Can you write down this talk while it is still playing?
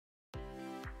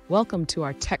Welcome to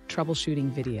our tech troubleshooting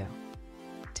video.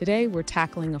 Today we're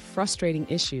tackling a frustrating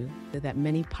issue that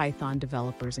many Python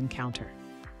developers encounter.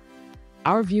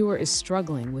 Our viewer is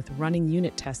struggling with running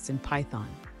unit tests in Python,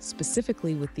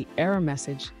 specifically with the error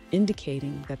message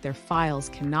indicating that their files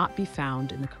cannot be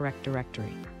found in the correct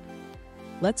directory.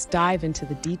 Let's dive into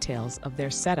the details of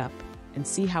their setup and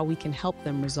see how we can help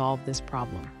them resolve this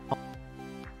problem.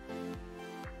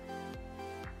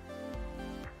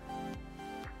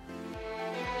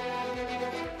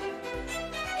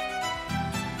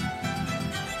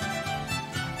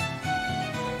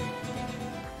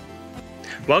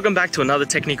 Welcome back to another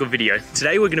technical video.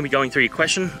 Today we're going to be going through your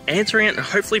question, answering it, and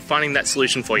hopefully finding that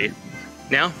solution for you.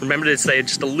 Now, remember to stay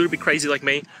just a little bit crazy like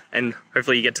me, and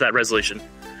hopefully you get to that resolution.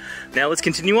 Now let's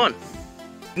continue on.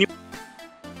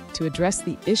 To address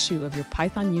the issue of your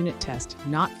Python unit test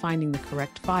not finding the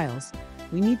correct files,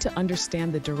 we need to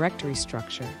understand the directory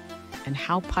structure and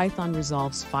how Python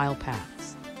resolves file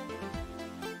paths.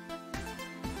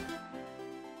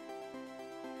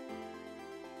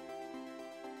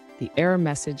 The error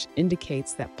message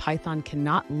indicates that Python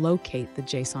cannot locate the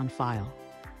JSON file.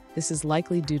 This is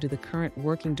likely due to the current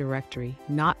working directory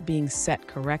not being set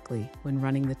correctly when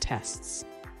running the tests.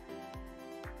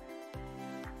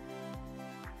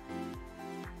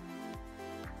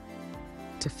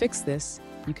 To fix this,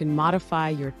 you can modify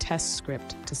your test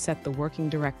script to set the working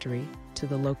directory to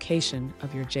the location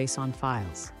of your JSON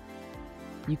files.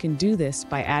 You can do this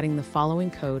by adding the following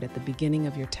code at the beginning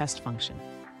of your test function.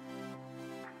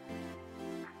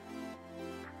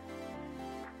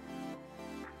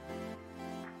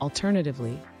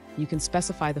 Alternatively, you can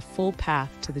specify the full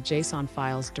path to the JSON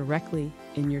files directly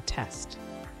in your test.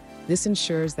 This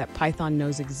ensures that Python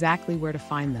knows exactly where to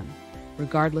find them,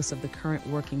 regardless of the current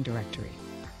working directory.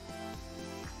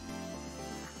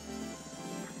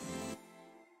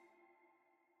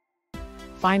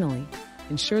 Finally,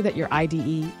 ensure that your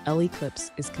IDE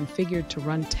Eclipse is configured to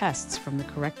run tests from the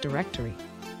correct directory.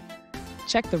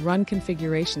 Check the run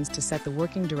configurations to set the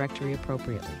working directory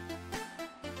appropriately.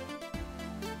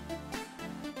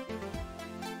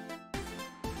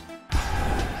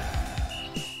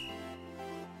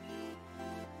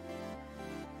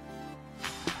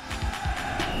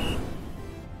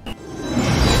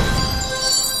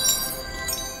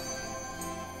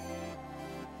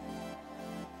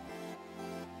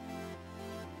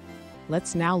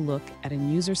 Let's now look at a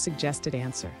user-suggested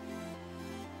answer.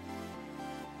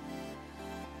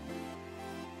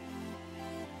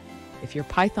 If your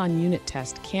Python unit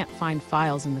test can't find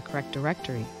files in the correct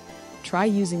directory, try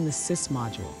using the sys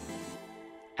module.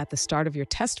 At the start of your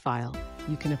test file,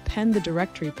 you can append the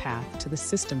directory path to the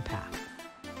system path.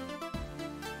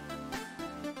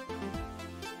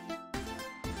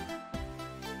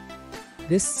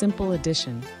 This simple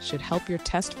addition should help your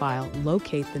test file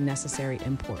locate the necessary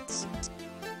imports.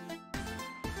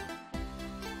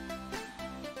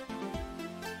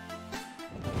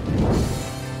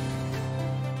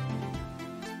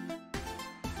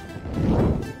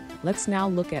 Let's now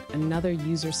look at another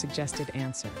user-suggested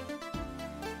answer.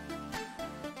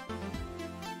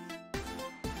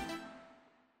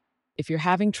 If you're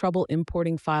having trouble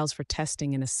importing files for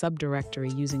testing in a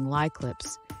subdirectory using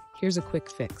Eclipse, here's a quick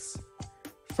fix.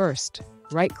 First,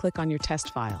 right-click on your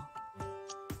test file.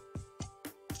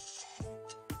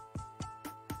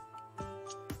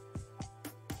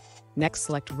 Next,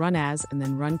 select Run As and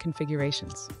then Run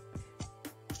Configurations.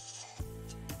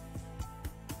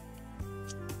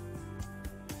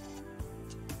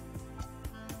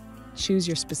 Choose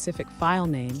your specific file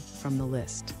name from the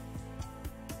list.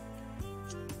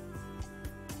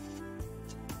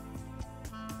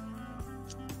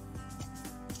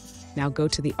 Now go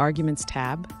to the Arguments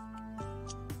tab.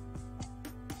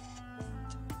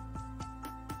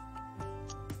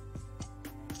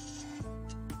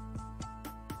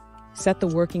 Set the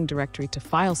working directory to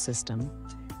File System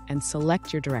and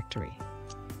select your directory.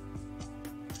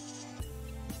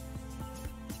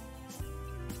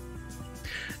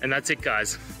 And that's it,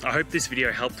 guys. I hope this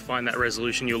video helped find that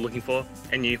resolution you were looking for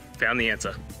and you found the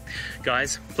answer.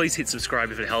 Guys, please hit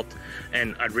subscribe if it helped,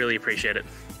 and I'd really appreciate it.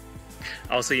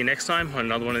 I'll see you next time on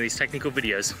another one of these technical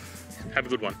videos. Have a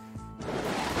good one.